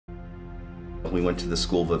We went to the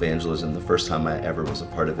School of Evangelism the first time I ever was a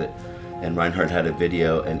part of it, and Reinhard had a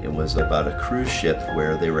video, and it was about a cruise ship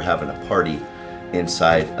where they were having a party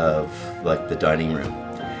inside of like the dining room,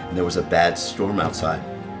 and there was a bad storm outside.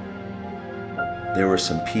 There were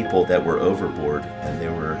some people that were overboard, and they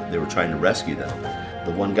were trying to rescue them.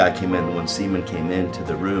 The one guy came in, one seaman came into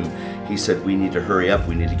the room. He said, "We need to hurry up.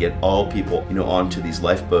 We need to get all people, onto these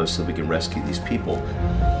lifeboats so we can rescue these people."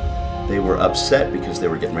 They were upset because they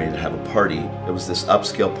were getting ready to have a party. It was this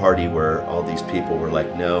upscale party where all these people were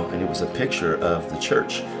like, no, and it was a picture of the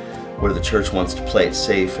church, where the church wants to play it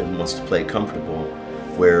safe and wants to play it comfortable,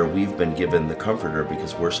 where we've been given the comforter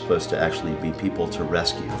because we're supposed to actually be people to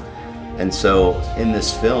rescue. And so in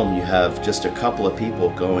this film, you have just a couple of people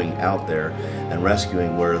going out there and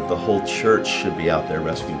rescuing, where the whole church should be out there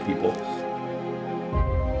rescuing people.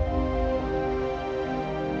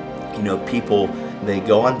 People, they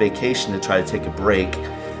go on vacation to try to take a break,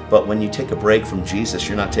 but when you take a break from Jesus,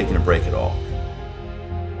 you're not taking a break at all.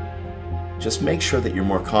 Just make sure that you're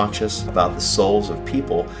more conscious about the souls of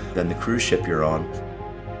people than the cruise ship you're on.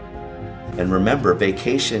 And remember,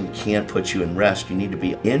 vacation can't put you in rest. You need to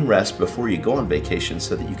be in rest before you go on vacation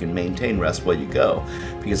so that you can maintain rest while you go.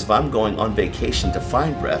 Because if I'm going on vacation to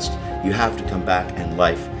find rest, you have to come back and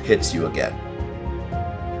life hits you again.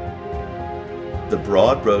 The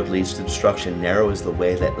broad road leads to destruction, narrow is the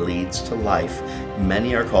way that leads to life.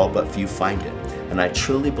 Many are called, but few find it. And I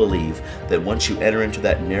truly believe that once you enter into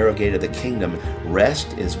that narrow gate of the kingdom,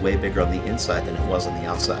 rest is way bigger on the inside than it was on the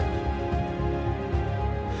outside.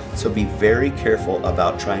 So be very careful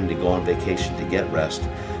about trying to go on vacation to get rest.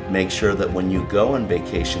 Make sure that when you go on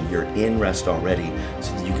vacation, you're in rest already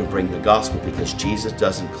so that you can bring the gospel, because Jesus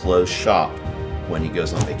doesn't close shop when he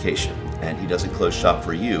goes on vacation. And he doesn't close shop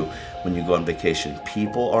for you when you go on vacation.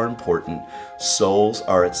 People are important, souls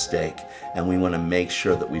are at stake, and we want to make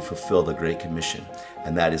sure that we fulfill the Great Commission,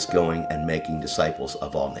 and that is going and making disciples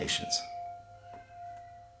of all nations.